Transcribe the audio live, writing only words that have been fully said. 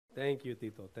Thank you,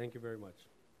 Tito. Thank you very much.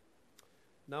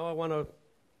 Now I want to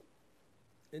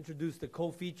introduce the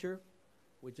co-feature,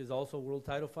 which is also a world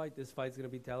title fight. This fight's going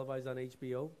to be televised on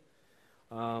HBO.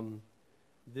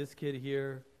 This kid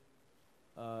here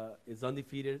is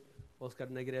undefeated, Oscar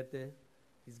Negrete.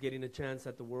 He's getting a chance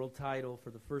at the world title for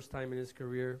the first time in his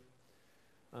career.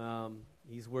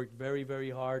 He's worked very, very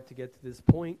hard to get to this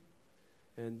point,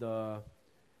 and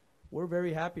we're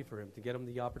very happy for him to get him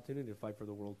the opportunity to fight for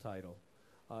the world title.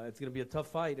 It's going to be a tough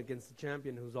fight against the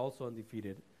champion who's also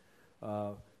undefeated.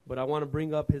 But I want to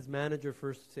bring up his manager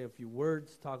first to say a few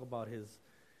words, talk about his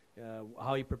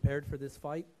how he prepared for this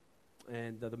fight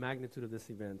and the magnitude of this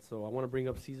event. So I want to bring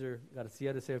up Cesar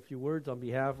Garcia to say a few words on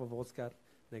behalf of Oscar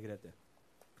Negrete.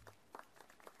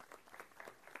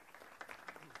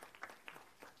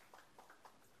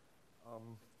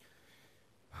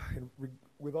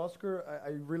 With Oscar,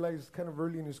 I realized kind of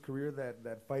early in his career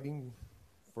that fighting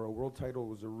for a world title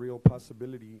was a real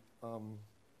possibility.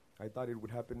 I thought it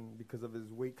would happen because of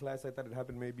his weight class. I thought it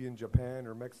happened maybe in Japan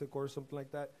or Mexico or something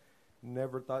like that.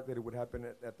 Never thought that it would happen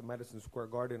at the Madison Square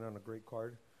Garden on a great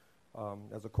card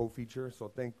as a co-feature. So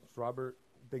thanks, Robert.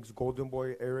 Thanks, Golden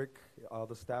Boy, Eric,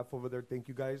 the staff over there. Thank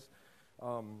you, guys.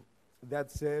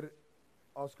 That said,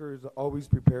 Oscar is always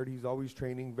prepared. He's always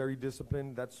training, very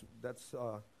disciplined. That's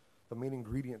the main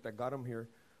ingredient that got him here.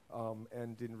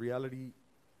 And in reality,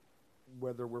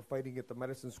 whether we're fighting at the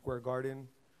Madison Square Garden,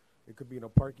 it could be in a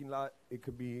parking lot, it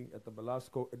could be at the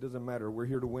Velasco, it doesn't matter. We're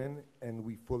here to win, and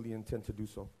we fully intend to do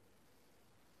so.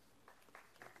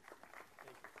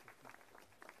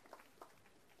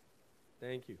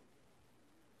 Thank you.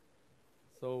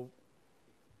 So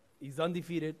he's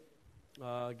undefeated,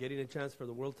 getting a chance for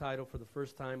the world title for the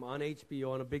first time on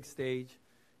HBO on a big stage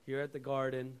here at the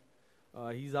Garden.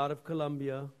 He's out of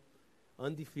Colombia,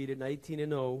 undefeated,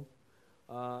 19-0.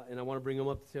 And I want to bring him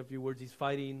up to say a few words. He's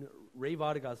fighting Ray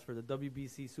Vargas for the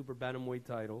WBC Super Bantamweight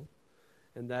title,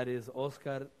 and that is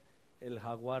Oscar El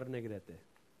Jaguar Negrete.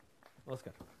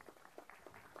 Oscar.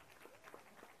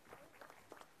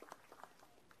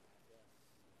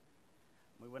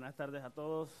 Muy buenas tardes a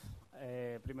todos.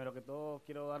 Primero que todo,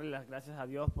 quiero darle las gracias a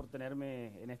Dios por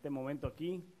tenerme en este momento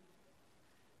aquí.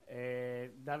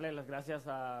 Darle las gracias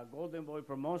a Golden Boy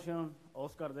Promotion,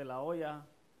 Oscar de la Hoya,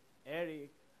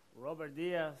 Eric, Robert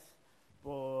Díaz,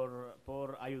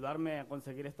 por ayudarme a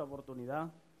conseguir esta oportunidad.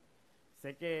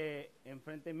 Sé que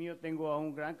enfrente mío tengo a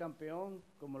un gran campeón,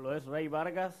 como lo es Ray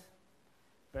Vargas,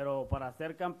 pero para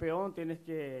ser campeón tienes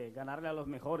que ganarle a los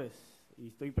mejores, y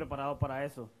estoy preparado para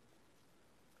eso.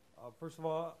 First of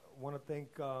all, I want to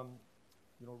thank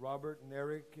Robert and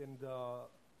Eric and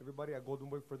everybody at Golden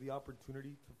Boy for the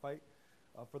opportunity to fight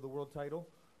for the world title.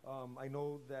 I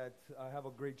know that I have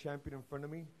a great champion in front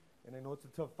of me, and I know it's a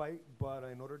tough fight, but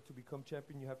in order to become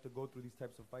champion, you have to go through these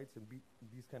types of fights and beat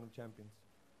these kind of champions.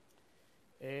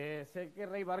 Sé que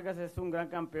Rey Vargas es un gran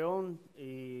campeón,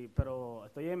 pero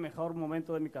estoy en el mejor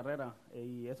momento de mi carrera,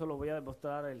 y eso lo voy a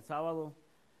demostrar el sábado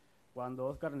cuando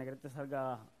Oscar Negrete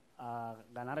salga a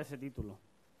ganar ese título.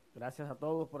 Gracias a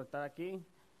todos por estar aquí,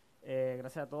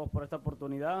 gracias a todos por esta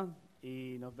oportunidad,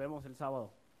 y nos vemos el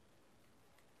sábado.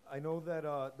 I know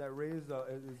that Ray is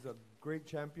a great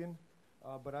champion.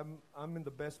 But I'm in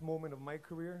the best moment of my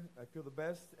career. I feel the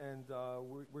best, and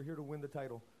we're here to win the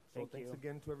title. So thanks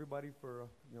again to everybody for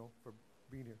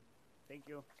being here. Thank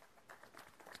you.